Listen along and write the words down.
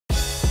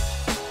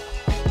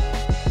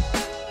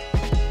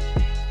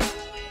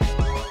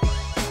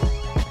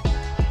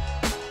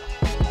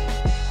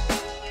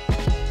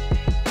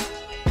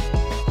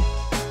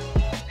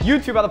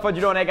YouTube, how the fudge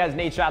you doing? Hey guys,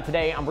 Nate Shot.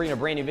 Today I'm bringing a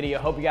brand new video.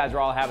 Hope you guys are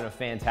all having a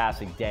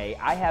fantastic day.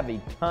 I have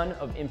a ton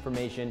of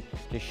information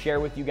to share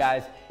with you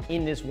guys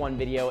in this one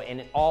video, and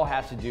it all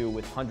has to do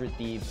with 100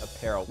 Thieves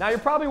Apparel. Now you're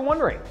probably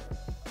wondering,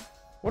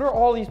 what are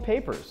all these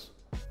papers?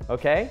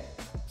 Okay?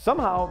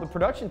 Somehow the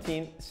production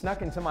team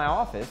snuck into my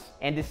office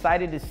and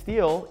decided to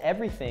steal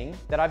everything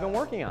that I've been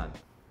working on.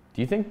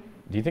 Do you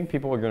think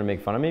people are gonna make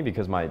fun of me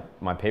because my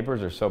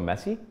papers are so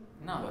messy?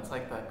 No, that's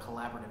like the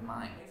collaborative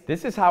mind.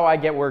 This is how I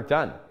get work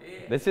done.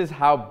 This is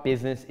how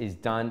business is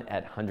done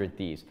at 100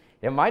 Thieves.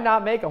 It might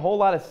not make a whole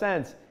lot of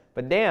sense,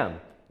 but damn,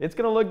 it's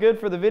gonna look good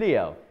for the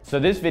video. So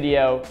this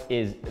video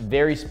is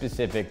very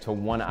specific to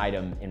one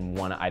item and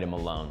one item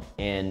alone.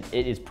 And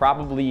it is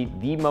probably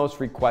the most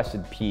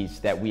requested piece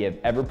that we have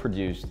ever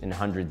produced in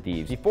 100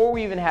 Thieves. Before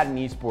we even had an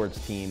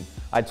esports team,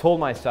 I told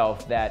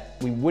myself that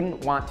we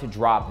wouldn't want to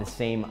drop the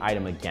same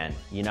item again.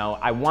 You know,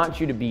 I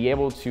want you to be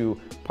able to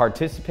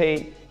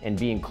participate and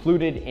be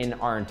included in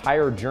our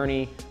entire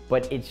journey,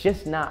 but it's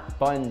just not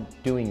fun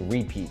doing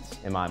repeats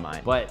in my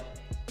mind. But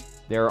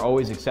there are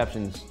always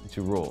exceptions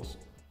to rules.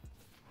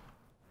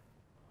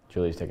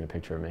 Julie's taking a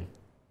picture of me.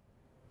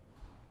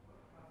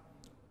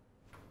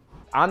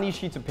 On these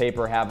sheets of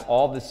paper have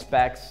all the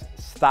specs,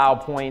 style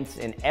points,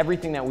 and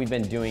everything that we've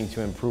been doing to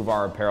improve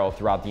our apparel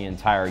throughout the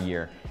entire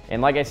year.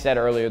 And like I said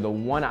earlier, the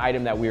one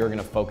item that we are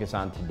gonna focus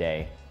on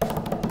today.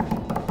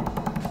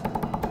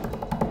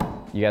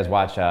 You guys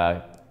watch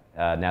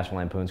National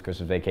Lampoon's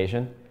Christmas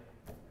Vacation?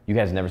 You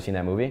guys never seen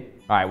that movie?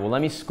 All right, well,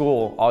 let me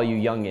school all you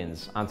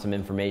youngins on some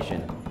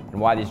information and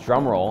why this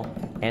drum roll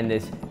and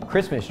this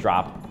Christmas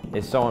drop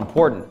is so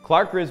important.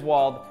 Clark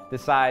Griswold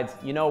decides,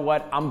 you know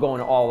what, I'm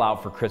going all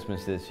out for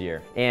Christmas this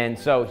year. And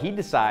so he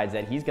decides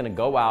that he's gonna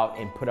go out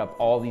and put up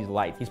all these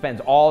lights. He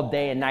spends all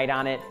day and night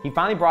on it. He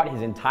finally brought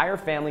his entire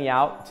family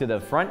out to the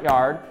front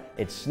yard.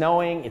 It's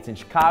snowing, it's in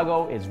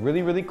Chicago, it's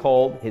really, really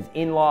cold. His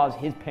in-laws,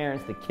 his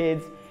parents, the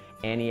kids,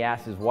 and he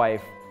asked his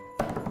wife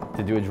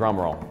to do a drum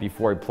roll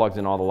before he plugs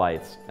in all the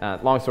lights.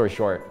 Long story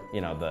short, you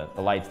know,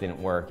 the lights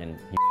didn't work and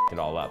he it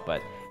all up.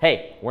 But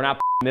hey, we're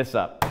not this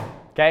up.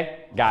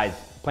 Okay, guys,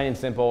 plain and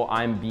simple,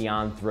 I'm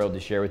beyond thrilled to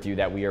share with you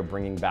that we are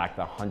bringing back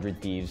the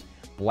 100 Thieves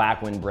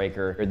Black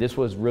Windbreaker. This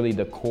was really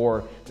the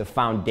core, the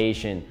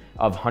foundation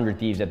of 100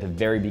 Thieves at the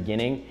very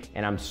beginning,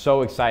 and I'm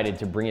so excited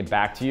to bring it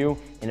back to you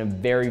in a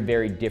very,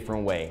 very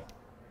different way.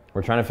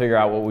 We're trying to figure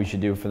out what we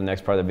should do for the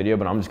next part of the video,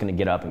 but I'm just gonna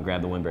get up and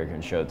grab the windbreaker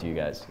and show it to you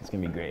guys. It's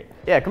gonna be great.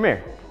 Yeah, come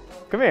here.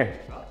 Come here.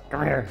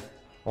 Come here.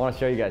 I wanna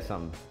show you guys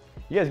something.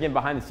 You guys getting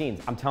behind the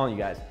scenes. I'm telling you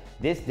guys,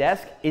 this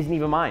desk isn't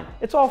even mine.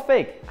 It's all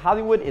fake.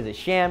 Hollywood is a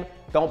sham.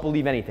 Don't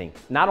believe anything.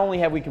 Not only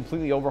have we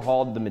completely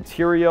overhauled the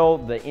material,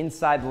 the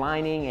inside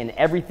lining, and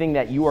everything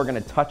that you are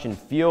gonna touch and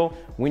feel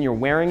when you're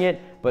wearing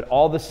it, but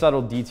all the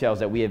subtle details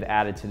that we have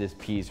added to this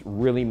piece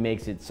really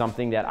makes it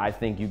something that I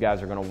think you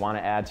guys are gonna wanna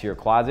add to your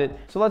closet.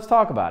 So let's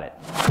talk about it.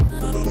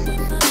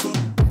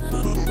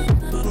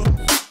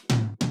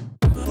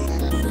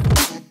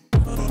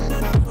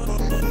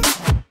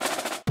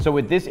 So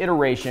with this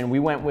iteration, we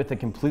went with a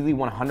completely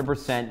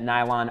 100%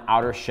 nylon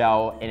outer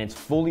shell, and it's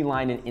fully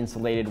lined and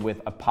insulated with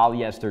a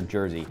polyester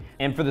jersey.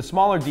 And for the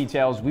smaller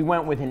details, we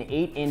went with an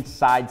 8-inch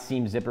side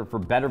seam zipper for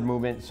better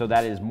movement, so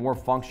that it is more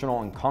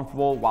functional and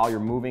comfortable while you're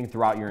moving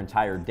throughout your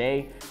entire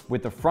day.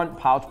 With the front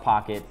pouch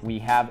pocket, we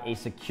have a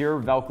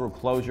secure Velcro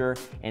closure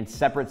and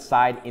separate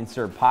side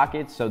insert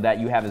pockets so that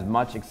you have as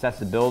much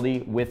accessibility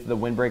with the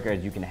windbreaker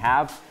as you can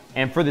have.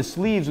 And for the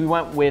sleeves, we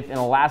went with an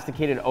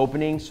elasticated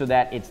opening so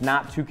that it's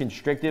not too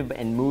constrictive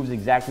and moves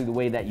exactly the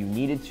way that you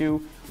need it to.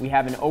 We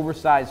have an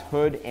oversized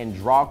hood and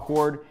draw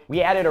cord.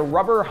 We added a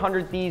rubber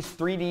 100 Thieves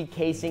 3D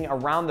casing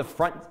around the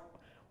front.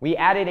 We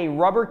added a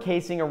rubber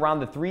casing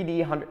around the 3D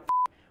 100.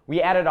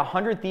 We added a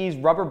 100 Thieves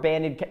rubber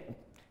banded.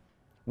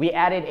 We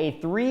added a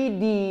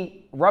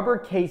 3D rubber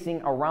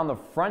casing around the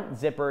front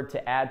zipper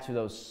to add to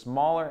those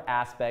smaller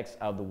aspects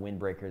of the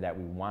windbreaker that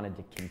we wanted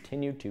to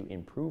continue to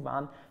improve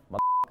on.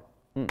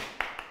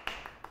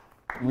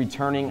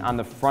 Returning on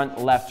the front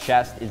left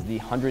chest is the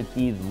 100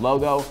 Thieves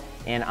logo,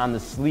 and on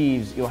the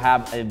sleeves you'll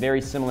have a very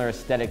similar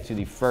aesthetic to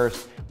the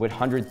first, with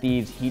 100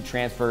 Thieves heat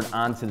transferred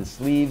onto the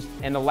sleeves.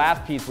 And the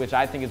last piece, which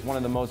I think is one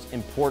of the most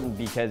important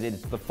because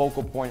it's the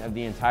focal point of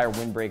the entire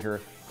windbreaker,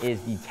 is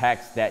the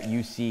text that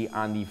you see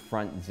on the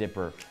front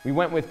zipper. We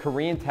went with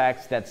Korean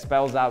text that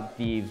spells out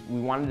Thieves. We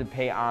wanted to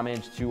pay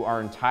homage to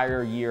our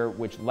entire year,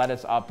 which led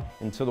us up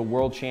into the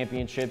World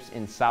Championships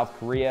in South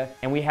Korea.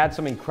 And we had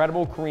some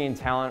incredible Korean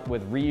talent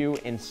with Ryu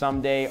and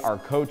Someday, our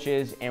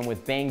coaches, and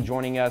with Bang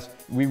joining us.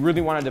 We really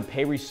wanted to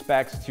pay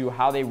respects to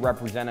how they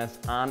represent us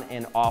on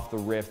and off the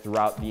rift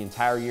throughout the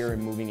entire year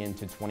and moving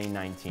into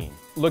 2019.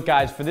 Look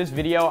guys, for this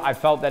video, I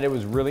felt that it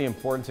was really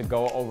important to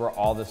go over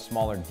all the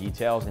smaller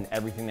details and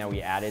everything that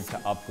we added added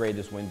to upgrade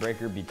this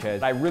windbreaker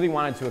because I really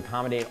wanted to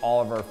accommodate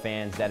all of our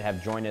fans that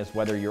have joined us,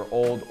 whether you're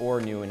old or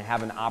new, and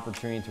have an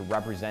opportunity to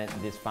represent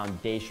this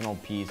foundational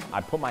piece. I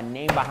put my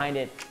name behind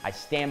it. I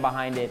stand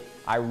behind it.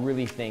 I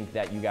really think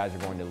that you guys are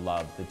going to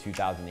love the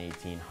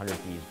 2018 100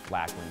 Thieves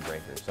Black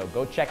Windbreaker. So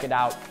go check it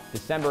out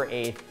December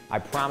 8th. I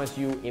promise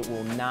you it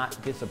will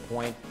not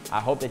disappoint. I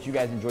hope that you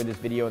guys enjoyed this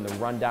video and the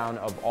rundown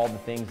of all the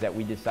things that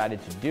we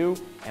decided to do.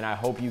 And I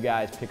hope you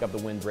guys pick up the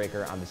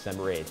windbreaker on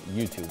December 8th.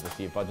 YouTube, we'll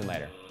see you fudging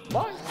later.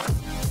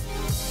 Bye.